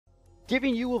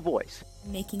giving you a voice,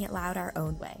 making it loud our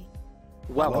own way.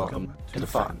 Welcome to the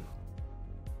fun.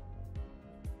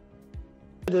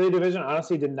 The Daly division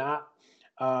honestly did not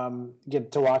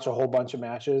get to watch a whole bunch of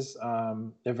matches,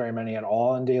 if very many at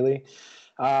all in Daly.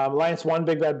 Alliance 1,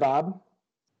 Big Red Bob.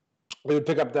 We would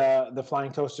pick up the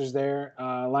Flying Toasters there.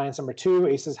 Alliance number 2,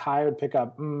 Aces High, would pick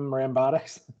up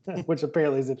Robotics, which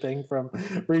apparently is a thing from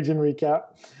Region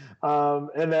Recap.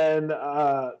 And then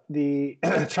the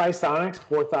Trisonics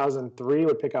 4003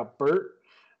 would pick up Bert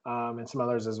and some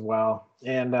others as well.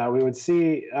 And we would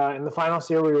see in the finals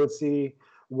here, we would see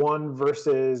 1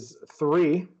 versus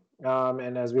 3.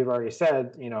 And as we've already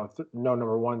said, no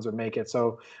number 1s would make it.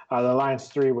 So the Alliance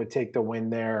 3 would take the win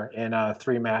there in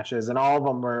 3 matches. And all of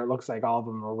them it looks like all of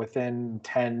them were within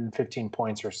 10, 15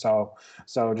 points or so.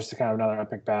 So just a kind of another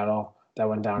epic battle that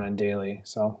went down in Daly.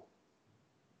 So,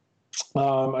 I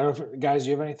don't know if, guys,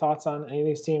 do you have any thoughts on any of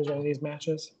these teams or any of these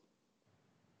matches?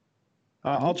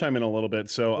 I'll chime in a little bit.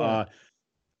 So yeah.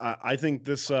 I think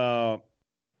this,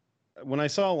 when I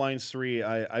saw Alliance 3,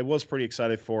 I was pretty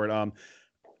excited for it.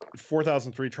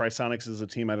 4003 Trisonics is a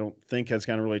team I don't think has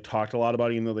kind of really talked a lot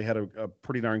about, even though they had a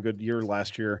pretty darn good year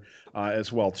last year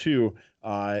as well too.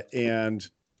 And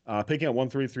picking up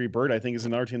 133 Bird, I think, is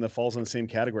another team that falls in the same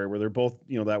category where they're both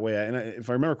that way. And if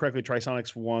I remember correctly,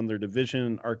 Trisonics won their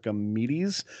division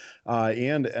Archimedes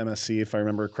and MSC, if I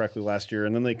remember correctly, last year.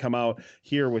 And then they come out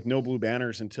here with no blue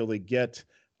banners until they get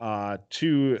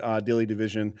to Daly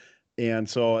division. And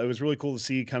so it was really cool to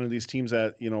see kind of these teams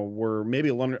that, were maybe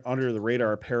under the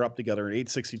radar pair up together in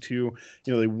 862.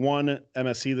 They won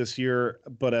MSC this year,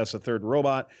 but as a third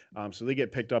robot. So they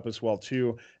get picked up as well,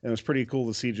 too. And it was pretty cool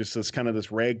to see just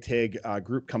this ragtag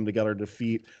group come together to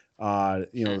defeat the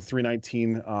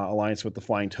 319 alliance with the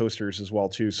Flying Toasters as well,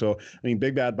 too. So,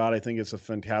 Big Bad Bot, I think, is a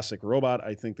fantastic robot.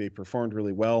 I think they performed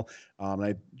really well. And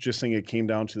I just think it came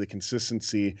down to the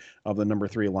consistency of the number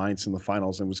 3 alliance in the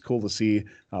finals. And it was cool to see,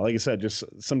 like I said, just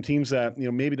some teams that,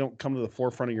 maybe don't come to the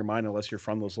forefront of your mind unless you're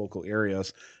from those local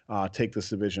areas, take this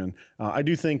division. I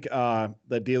do think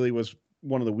that Daly was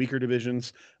one of the weaker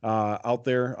divisions out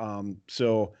there.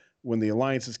 So when the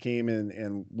alliances came in,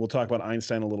 and we'll talk about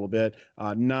Einstein a little bit,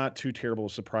 not too terrible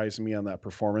surprise to me on that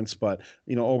performance, but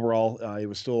overall it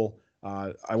was still,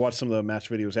 I watched some of the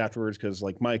match videos afterwards because,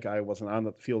 like Mike, I wasn't on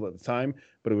the field at the time,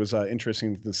 but it was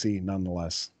interesting to see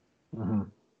nonetheless. Mm-hmm.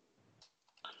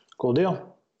 Cool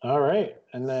deal. All right.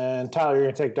 And then Tyler, you're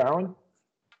going to take Darwin?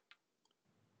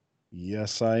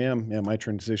 Yes, I am. Yeah, my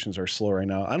transitions are slow right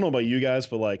now. I don't know about you guys,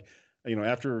 but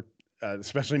after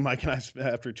especially Mike and I,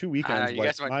 after 2 weekends,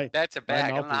 that's a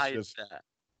bag.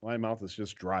 My mouth is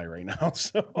just dry right now.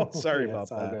 So sorry about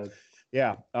that. Good.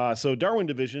 Yeah. So Darwin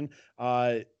division,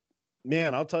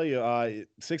 man, I'll tell you,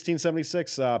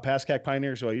 1676 Pascack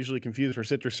Pioneers, who I usually confuse for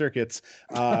Citrus Circuits,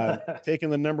 taking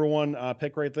the number 1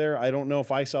 pick right there. I don't know if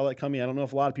I saw that coming. I don't know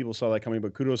if a lot of people saw that coming,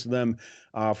 but kudos to them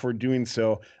for doing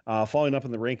so. Following up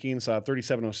in the rankings,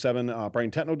 3707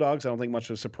 Brian Techno Dogs. I don't think much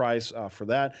of a surprise for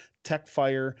that. Tech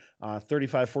Fire,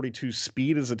 3542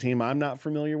 Speed is a team I'm not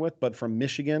familiar with, but from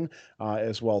Michigan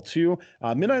as well too.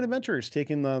 Midnight Adventures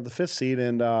taking the 5th seed,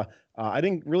 and I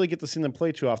didn't really get to see them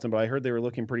play too often, but I heard they were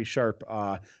looking pretty sharp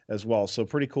as well. So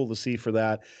pretty cool to see for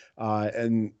that.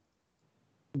 And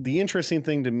the interesting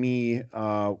thing to me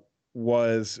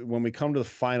was when we come to the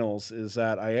finals is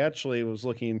that I actually was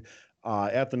looking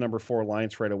at the number 4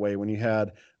 alliance right away when you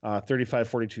had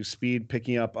 3542 Speed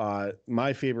picking up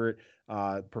my favorite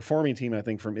performing team, I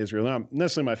think, from Israel. Not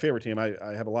necessarily my favorite team. I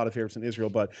have a lot of favorites in Israel,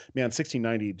 but man,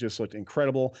 1690 just looked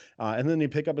incredible. And then they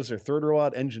pick up as their third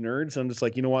robot, Engineers. I'm just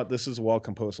like, you know what? This is a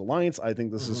well-composed alliance. I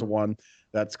think this is the one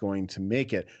that's going to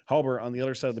make it. However, on the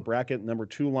other side of the bracket, number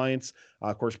 2 alliance,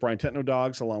 of course, Brian Techno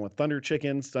Dogs, along with Thunder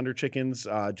Chickens. Thunder Chickens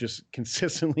just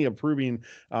consistently improving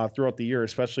throughout the year,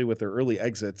 especially with their early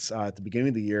exits at the beginning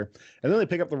of the year. And then they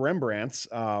pick up the Rembrandts,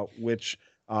 which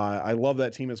I love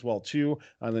that team as well, too.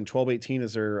 And then 1218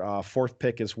 is their 4th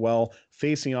pick as well,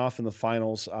 facing off in the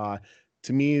finals.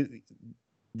 To me,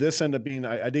 this ended up being,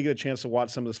 I did get a chance to watch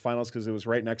some of this finals because it was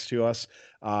right next to us.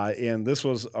 And this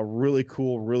was a really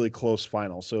cool, really close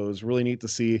final. So it was really neat to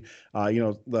see,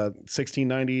 the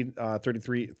 1690,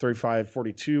 35,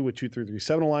 42 with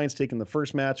 2337 Alliance taking the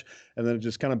first match. And then it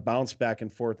just kind of bounced back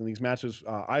and forth. And these matches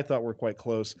I thought were quite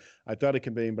close. I thought it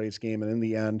could be anybody's game. And in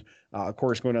the end, of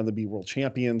course, going on to be world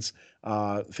champions,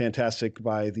 fantastic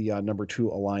by the number 2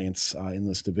 Alliance in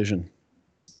this division.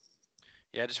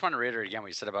 Yeah, I just want to reiterate again what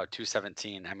you said about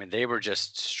 217. I mean, they were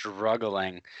just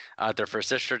struggling at their first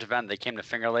district event. They came to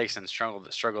Finger Lakes and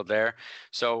struggled there.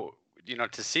 So,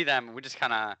 to see them, we just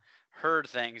kind of heard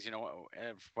things,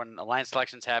 when alliance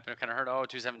selections happen, kind of heard,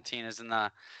 217 is in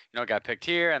the, got picked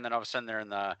here, and then all of a sudden they're in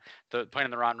the playing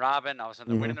in the round robin, all of a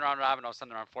sudden they're winning the round robin, all of a sudden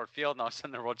they're on Ford Field, and all of a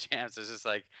sudden they're world champs. It's just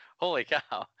like, holy cow,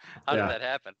 how did that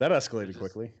happen? That escalated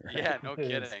quickly. Right? Yeah, no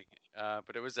kidding.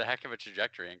 But it was a heck of a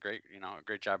trajectory, and great,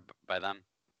 great job by them.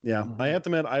 Yeah, I have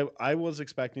to admit, I was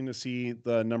expecting to see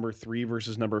the number 3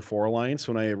 versus number 4 alliance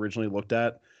when I originally looked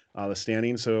at the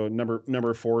standings. So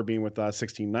number 4 being with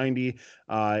 1690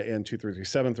 and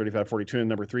 2337, 3542, and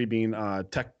number 3 being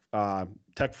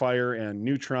Tech Fire and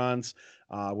Neutrons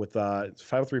with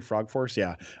 503 Frog Force.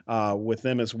 Yeah, with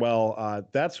them as well.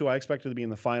 That's who I expected to be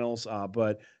in the finals.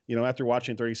 But after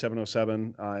watching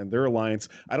 3707 and their alliance,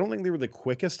 I don't think they were the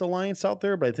quickest alliance out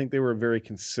there, but I think they were a very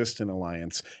consistent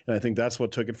alliance. And I think that's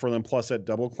what took it for them. Plus that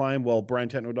double climb, while Brian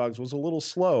Techno Dogs was a little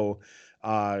slow,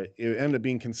 it ended up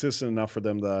being consistent enough for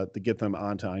them to get them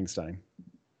onto Einstein.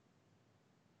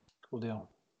 Cool deal.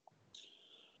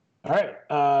 All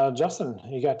right, Justin,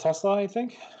 you got Tesla, I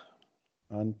think?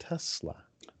 On Tesla.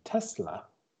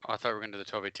 Oh, I thought we were going to do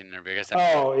the 1218 interview. I guess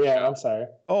I'm sorry.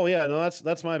 Oh yeah, no,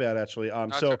 that's my bad actually.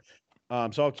 So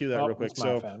I'll cue that real quick.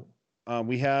 So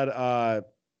we had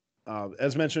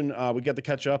as mentioned, we got the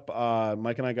catch up.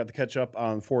 Mike and I got the catch up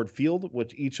on Ford Field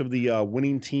with each of the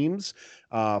winning teams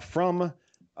from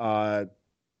the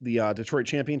Detroit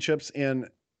Championships, and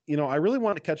I really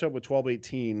wanted to catch up with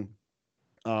 1218.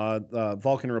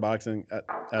 Vulcan Robotics and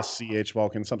SCH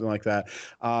Vulcan, something like that,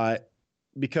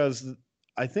 because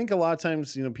I think a lot of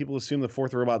times, people assume the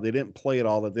fourth robot, they didn't play at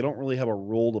all, that they don't really have a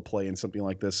role to play in something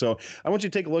like this. So I want you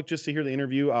to take a look just to hear the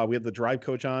interview. We have the drive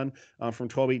coach on from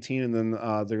 1218 and then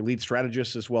their lead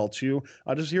strategist as well, too.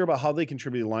 Just hear about how they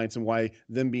contribute to the Alliance and why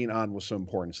them being on was so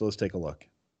important. So let's take a look.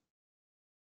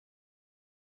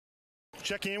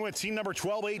 Checking in with team number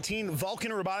 1218,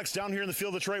 Vulcan Robotics, down here in the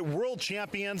field of Detroit, world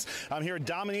champions. I'm here with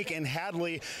Dominique and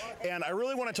Hadley, and I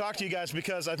really want to talk to you guys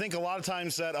because I think a lot of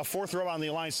times that a fourth robot on the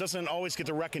Alliance doesn't always get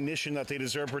the recognition that they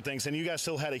deserve for things, and you guys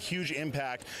still had a huge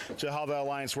impact to how the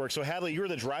Alliance works. So Hadley, you're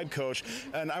the drive coach,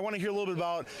 and I want to hear a little bit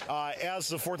about, as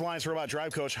the fourth Alliance robot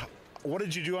drive coach, what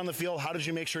did you do on the field? How did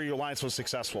you make sure your alliance was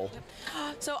successful?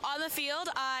 So on the field,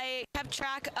 I kept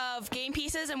track of game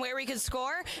pieces and where we could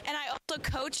score, and I also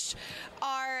coached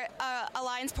our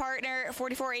alliance partner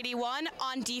 4481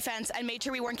 on defense and made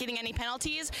sure we weren't getting any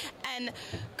penalties and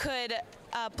could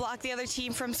block the other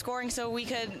team from scoring so we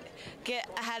could get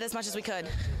ahead as much as we could.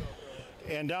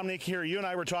 And Dominique, here, you and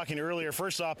I were talking earlier.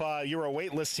 First off, you were a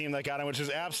waitlist team that got in, which is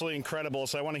absolutely incredible.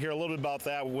 So I want to hear a little bit about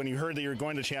that when you heard that you were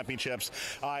going to championships.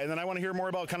 And then I want to hear more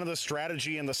about kind of the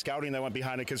strategy and the scouting that went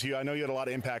behind it, because I know you had a lot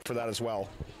of impact for that as well.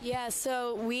 Yeah,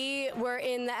 so we were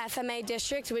in the FMA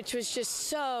district, which was just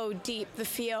so deep, the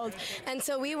field. And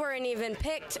so we weren't even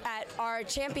picked at our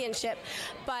championship.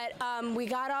 But we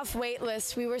got off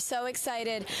waitlist. We were so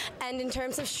excited. And in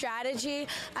terms of strategy,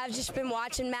 I've just been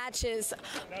watching matches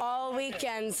all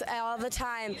weekends, all the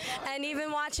time, and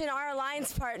even watching our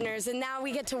alliance partners, and now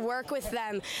we get to work with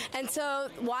them. And so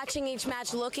watching each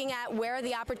match, looking at where are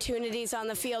the opportunities on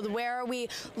the field, where are we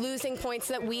losing points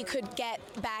that we could get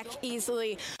back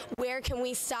easily, where can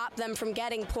we stop them from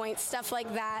getting points, stuff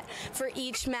like that for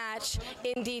each match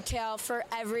in detail for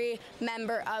every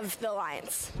member of the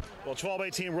alliance. Well,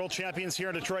 1218 world champions here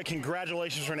in Detroit,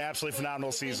 congratulations for an absolutely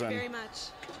phenomenal season. Thank you very much.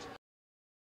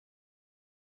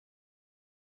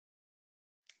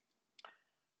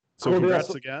 So congrats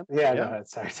again. Yeah. Go ahead.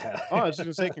 Sorry. I was just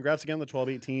gonna say congrats again, the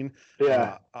 1218.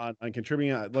 On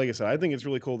contributing. Like I said, I think it's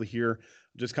really cool to hear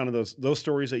just kind of those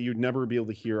stories that you'd never be able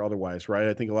to hear otherwise, right?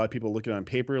 I think a lot of people look at it on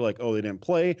paper like, oh, they didn't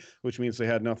play, which means they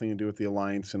had nothing to do with the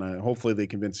Alliance, and hopefully they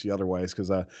convince you otherwise, because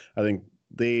I think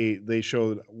they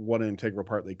showed what an integral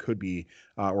part they could be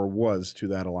or was to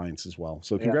that Alliance as well.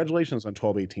 So congratulations on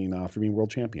 1218 for being world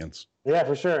champions. Yeah,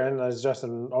 for sure. And as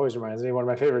Justin always reminds me, one of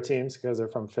my favorite teams, because they're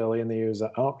from Philly and they use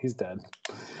he's dead.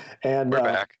 And we're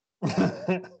back.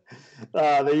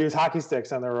 They use hockey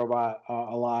sticks on their robot a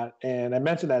lot. And I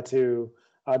mentioned that to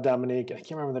Dominique. I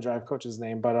can't remember the drive coach's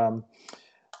name, but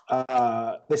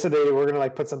they said they were gonna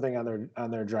put something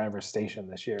on their driver's station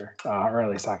this year, or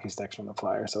at least hockey sticks from the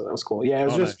Flyer. So that was cool. Yeah, it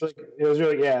was it was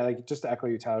really just to echo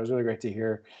you, Tyler. It was really great to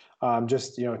hear.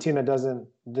 Just a team that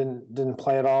didn't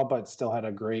play at all, but still had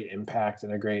a great impact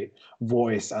and a great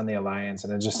voice on the Alliance.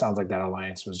 And it just sounds like that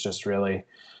Alliance was just really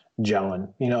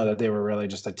gelling. That they were really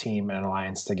just a team and an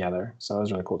Alliance together. So it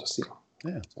was really cool to see.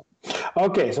 Yeah.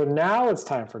 Okay, so now it's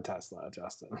time for Tesla,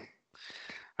 Justin.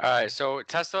 All right, so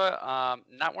Tesla,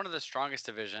 not one of the strongest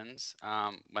divisions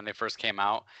when they first came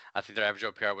out. I think their average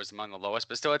OPR was among the lowest,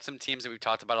 but still had some teams that we've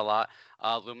talked about a lot.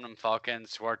 Aluminum Falcons,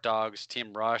 Swart Dogs,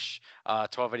 Team Rush,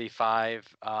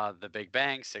 1285, the Big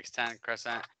Bang, 610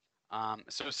 Crescent.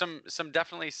 So some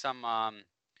definitely some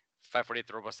 548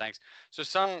 the Robotics. So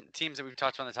some teams that we've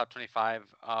talked about in the top 25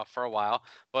 for a while,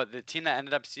 but the team that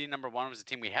ended up seeding number one was a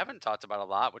team we haven't talked about a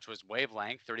lot, which was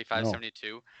Wavelength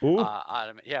 3572.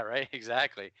 Yeah, right,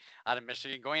 exactly. Out of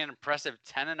Michigan, going an impressive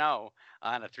 10-0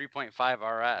 on a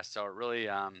 3.5 RS. So it really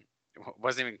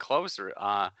wasn't even close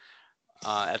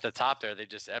at the top there. They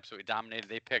just absolutely dominated.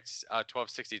 They picked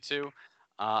 1262.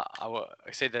 I will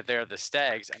say that they're the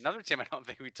Stags, another team I don't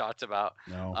think we talked about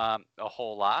a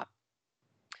whole lot.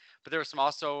 But there were some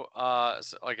also,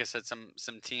 like I said,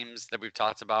 some teams that we've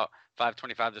talked about.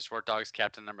 525, the Swart Dogs,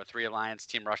 captain number 3 alliance.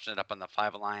 Team Rush ended up on the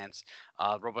 5 alliance.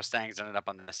 Robostangs ended up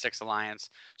on the 6 alliance.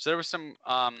 So there was some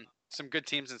good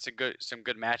teams and some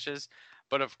good matches.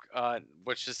 But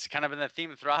which is kind of been the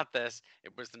theme throughout this,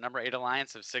 it was the number 8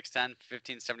 alliance of 610,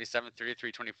 1577,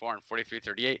 3324, and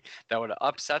 4338 that would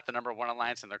upset the number 1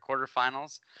 alliance in their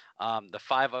quarterfinals. The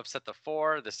 5 upset the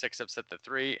 4, the 6 upset the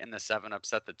 3, and the 7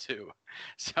 upset the 2.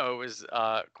 So it was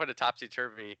quite a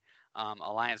topsy-turvy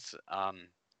alliance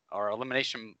or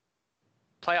elimination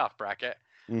playoff bracket.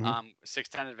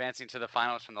 610 advancing to the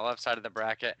finals from the left side of the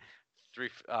bracket.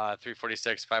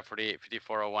 346, 548,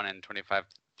 5401, and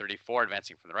 2534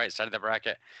 advancing from the right side of the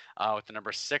bracket, with the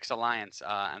number 6 alliance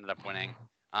ended up winning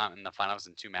in the finals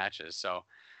in 2 matches. So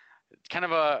kind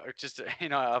of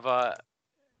of a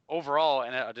overall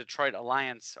in a Detroit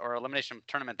alliance or elimination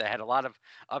tournament that had a lot of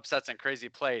upsets and crazy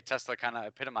play. Tesla kind of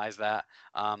epitomized that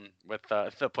with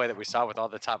the play that we saw with all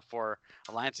the top 4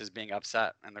 alliances being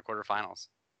upset in the quarterfinals.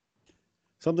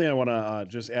 Something I want to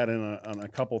just add in on a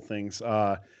couple things.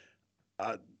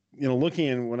 Looking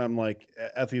in when I'm like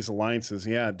at these alliances,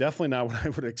 definitely not what I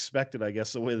would have expected, I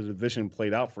guess, the way the division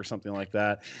played out for something like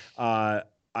that.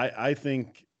 I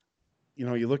think,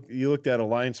 you looked at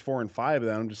Alliance 4 and 5,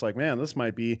 and I'm just like, man, this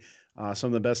might be some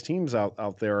of the best teams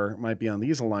out there might be on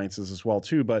these alliances as well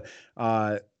too. But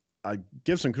I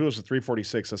give some kudos to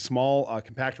 346, a small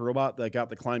compact robot that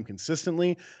got the climb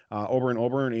consistently over and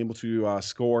over and able to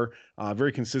score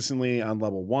very consistently on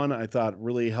level 1. I thought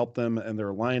really helped them and their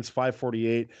alliance.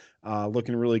 548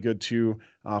 looking really good too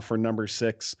for number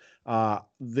 6.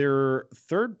 Their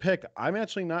third pick I'm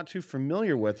actually not too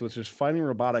familiar with, which is Fighting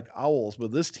Robotic Owls,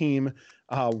 but this team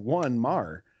won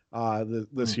MAR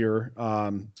this year.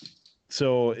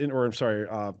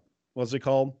 What's it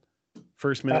called?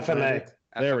 First Minute FMA.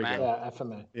 There we go. Yeah,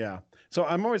 FMA. Yeah. So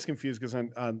I'm always confused because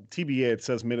on TBA it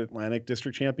says Mid-Atlantic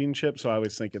District Championship, so I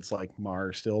always think it's like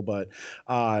MAR still. But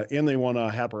and they won a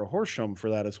Hatboro Horsham for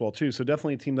that as well too. So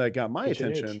definitely a team that got my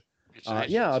attention.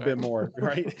 A bit more,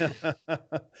 right?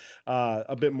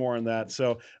 A bit more on that.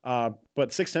 So,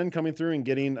 but 610 coming through and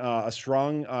getting a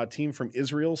strong team from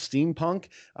Israel, Steampunk,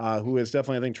 who has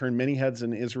definitely, I think, turned many heads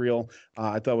in Israel.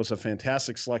 I thought was a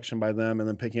fantastic selection by them, and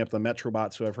then picking up the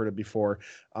Metrobots, who I've heard of before.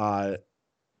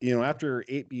 After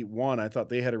 8 beat 1, I thought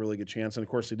they had a really good chance. And of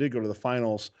course, they did go to the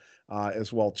finals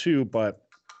as well, too. But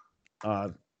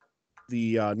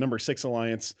the number 6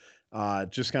 alliance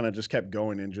just kept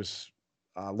going and just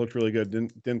looked really good.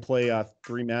 Didn't play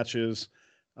 3 matches.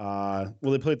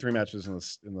 They played 3 matches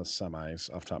in the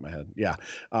semis off the top of my head. Yeah.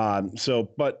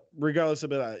 But regardless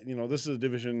of it, this is a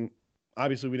division.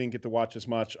 Obviously, we didn't get to watch as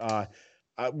much.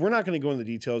 We're not going to go into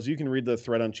the details. You can read the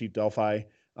thread on Cheat Delphi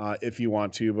if you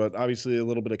want to, but obviously a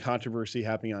little bit of controversy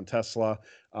happening on Tesla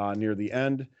near the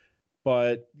end.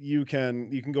 But you can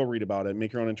go read about it,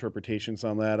 make your own interpretations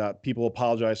on that. People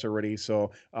apologize already,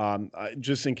 so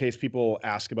just in case people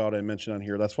ask about it and mention on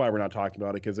here, that's why we're not talking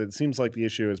about it, because it seems like the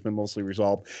issue has been mostly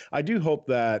resolved. I do hope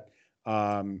that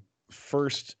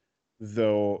First,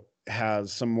 though,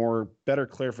 has some better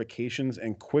clarifications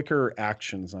and quicker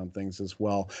actions on things as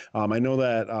well. I know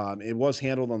that it was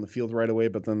handled on the field right away,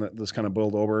 but then this kind of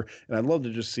boiled over. And I'd love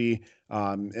to just see,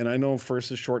 and I know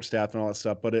First is short staffed and all that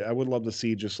stuff, but I would love to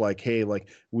see just like, hey, like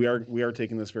we are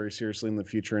taking this very seriously in the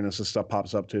future, and as this stuff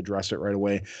pops up, to address it right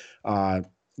away.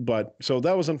 But so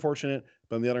that was unfortunate.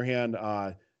 But on the other hand,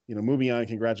 moving on,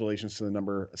 congratulations to the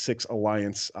number 6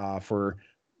 alliance for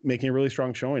making a really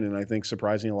strong showing, and I think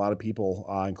surprising a lot of people,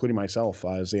 including myself,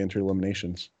 as they enter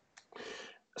eliminations.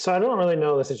 So I don't really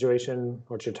know the situation,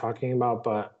 what you're talking about,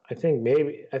 but I think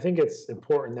it's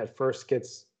important that First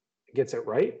gets it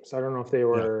right. So I don't know if they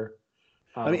were.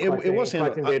 I I mean, it was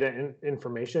collecting data and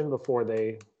information before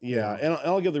they. Yeah, and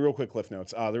I'll give the real quick cliff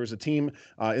notes. There was a team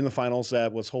in the finals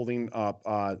that was holding up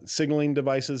signaling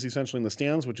devices essentially in the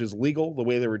stands, which is legal the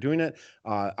way they were doing it.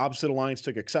 Opposite alliance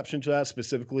took exception to that.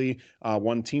 Specifically,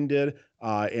 one team did,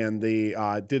 and they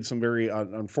did some very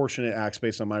unfortunate acts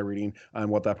based on my reading on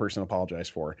what that person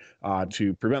apologized for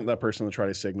to prevent that person to try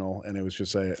to signal, and it was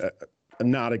just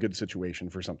not a good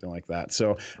situation for something like that.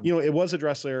 So, it was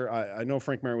addressed there. I know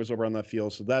Frank Merritt was over on that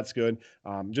field, so that's good.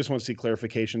 Just want to see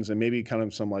clarifications and maybe kind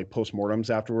of some like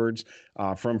postmortems afterwards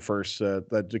from first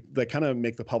that kind of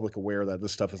make the public aware that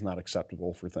this stuff is not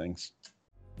acceptable for things.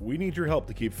 We need your help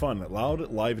to keep fun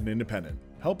loud, live, and independent.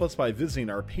 Help us by visiting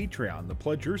our Patreon to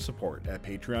pledge your support at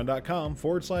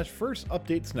patreon.com/first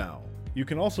updates now. You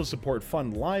can also support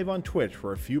Fun live on Twitch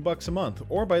for a few bucks a month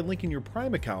or by linking your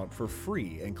Prime account for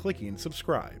free and clicking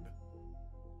subscribe.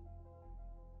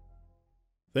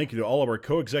 Thank you to all of our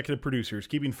co-executive producers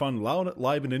keeping Fun loud,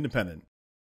 live, and independent.